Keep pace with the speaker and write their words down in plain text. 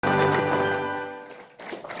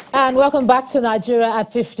And welcome back to Nigeria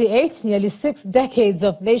at 58, nearly 6 decades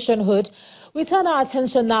of nationhood. We turn our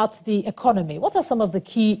attention now to the economy. What are some of the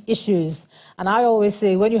key issues? And I always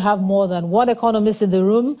say, when you have more than one economist in the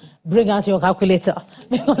room, bring out your calculator,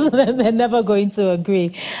 because they're never going to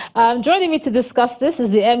agree. Joining me to discuss this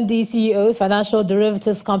is the MD CEO, Financial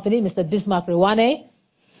Derivatives Company, Mr. Bismarck Rewane.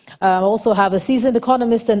 Also have a seasoned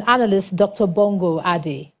economist and analyst, Dr. Bongo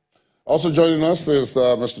Ade. Also joining us is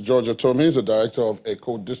Mr. George Etomi, he's the director of a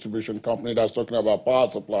code distribution company that's talking about power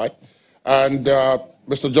supply. And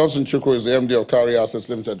Mr. Johnson Chukwu is the MD of Carry Assets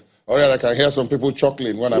Limited. All right, I can hear some people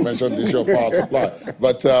chuckling when I mention this issue of power supply,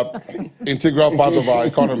 but integral part of our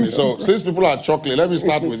economy. So since people are chuckling, let me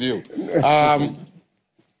start with you.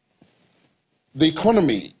 The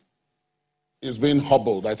economy is being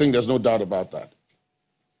hobbled, I think there's no doubt about that,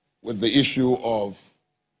 with the issue of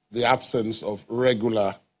the absence of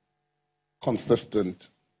regular, consistent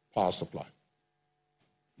power supply.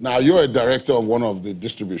 Now, you're a director of one of the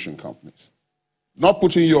distribution companies. Not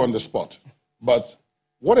putting you on the spot, but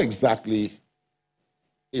what exactly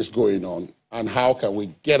is going on, and how can we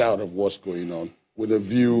get out of what's going on with a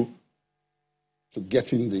view to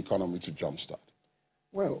getting the economy to jumpstart?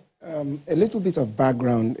 Well, a little bit of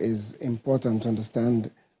background is important to understand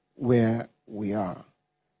where we are.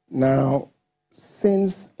 Now,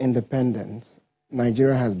 since independence,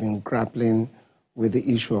 Nigeria has been grappling with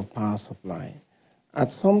the issue of power supply.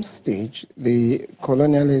 At some stage, the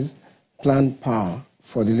colonialists planned power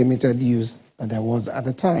for the limited use that there was at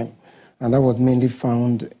the time, and that was mainly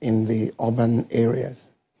found in the urban areas.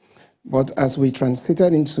 But as we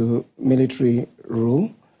transited into military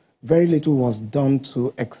rule, very little was done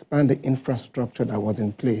to expand the infrastructure that was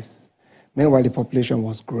in place. Meanwhile, the population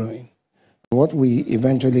was growing. What we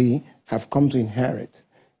eventually have come to inherit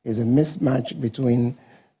is a mismatch between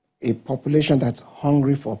a population that's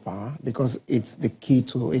hungry for power, because it's the key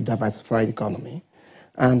to a diversified economy,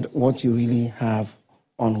 and what you really have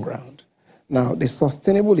on ground. Now, the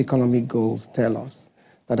sustainable economic goals tell us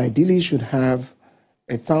that ideally you should have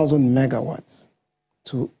 1,000 megawatts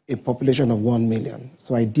to a population of 1 million.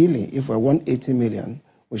 So ideally, if we're 180 million,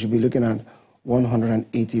 we should be looking at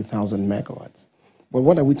 180,000 megawatts. But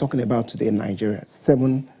what are we talking about today in Nigeria?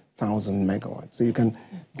 7,000 megawatts. So you can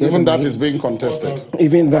get even that is being contested.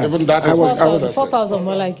 Even that. I was 4,000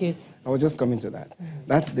 more like it. I was just coming to that.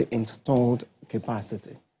 That's the installed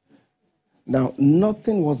capacity. Now,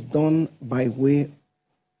 nothing was done by way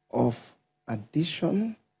of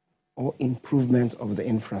addition or improvement of the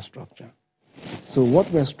infrastructure. So what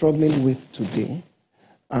we're struggling with today,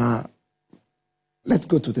 let's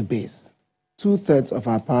go to the base. 2/3 of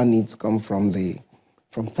our power needs come from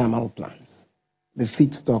thermal plants. The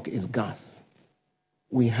feedstock is gas.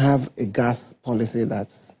 We have a gas policy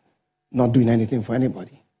that's not doing anything for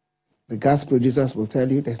anybody. The gas producers will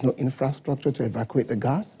tell you there's no infrastructure to evacuate the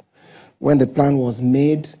gas. When the plan was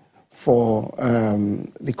made for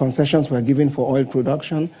the concessions were given for oil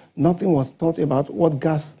production, nothing was thought about what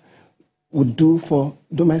gas would do for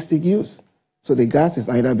domestic use. So the gas is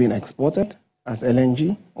either being exported as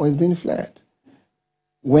LNG or is being flared.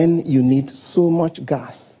 When you need so much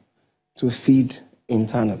gas to feed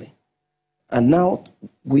internally. And now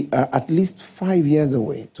we are at least 5 years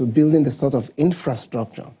away to building the sort of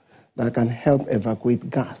infrastructure that can help evacuate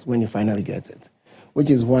gas when you finally get it,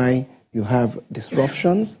 which is why you have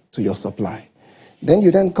disruptions to your supply. Then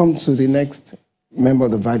you come to the next member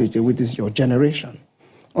of the value chain, which is your generation.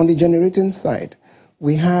 On the generating side,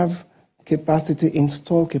 we have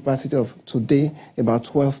installed capacity of today about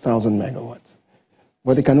 12,000 megawatts,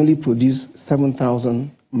 but it can only produce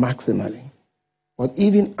 7,000 maximally. But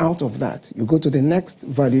even out of that, you go to the next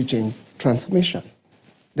value chain, transmission.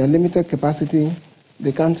 They're limited capacity,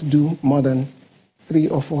 they can't do more than 3,000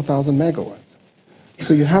 or 4,000 megawatts.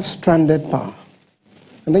 So you have stranded power.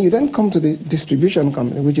 And then you come to the distribution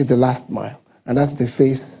company, which is the last mile. And that's the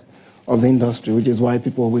face of the industry, which is why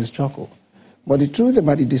people always chuckle. But the truth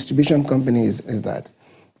about the distribution company is that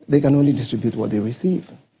they can only distribute what they receive.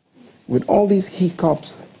 With all these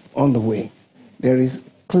hiccups on the way, there is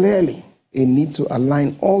clearly a need to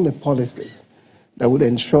align all the policies that would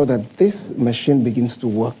ensure that this machine begins to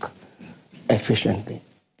work efficiently.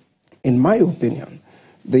 In my opinion,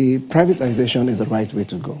 the privatization is the right way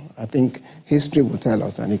to go. I think history will tell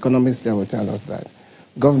us, and economists will tell us that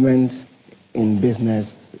government in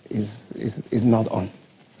business is not on.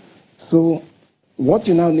 So what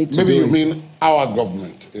you now need to do Maybe you mean our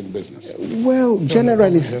government in business. Well,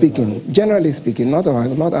 generally speaking, not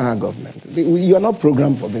our government. You are not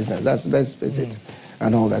programmed for business, let's face it,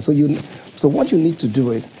 and all that. So what you need to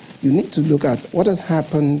do is, you need to look at what has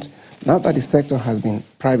happened now that the sector has been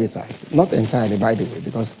privatized. Not entirely, by the way,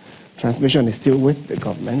 because Transmission is still with the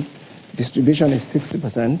government. Distribution is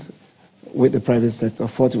 60% with the private sector,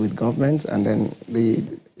 40% with government, and then the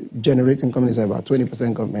generating companies are about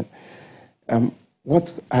 20% government.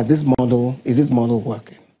 What has this model? Is this model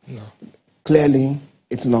working? No. Clearly,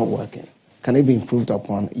 it's not working. Can it be improved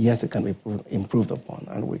upon? Yes, it can be improved upon,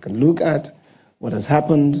 and we can look at what has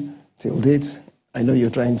happened till date. I know you're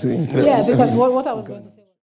trying to interrupt. Yeah, because what I was going to say.